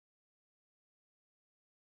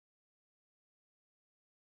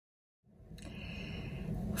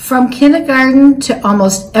From kindergarten to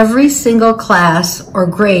almost every single class or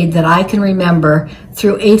grade that I can remember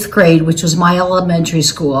through 8th grade, which was my elementary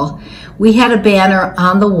school, we had a banner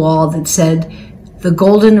on the wall that said, "The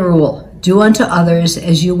golden rule, do unto others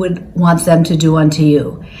as you would want them to do unto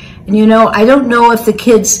you." And you know, I don't know if the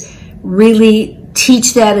kids really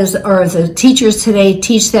teach that or if the teachers today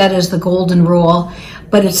teach that as the golden rule,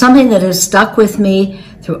 but it's something that has stuck with me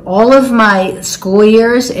through all of my school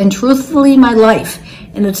years and truthfully my life.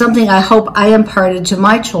 And it's something I hope I imparted to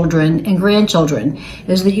my children and grandchildren,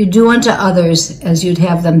 is that you do unto others as you'd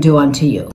have them do unto you.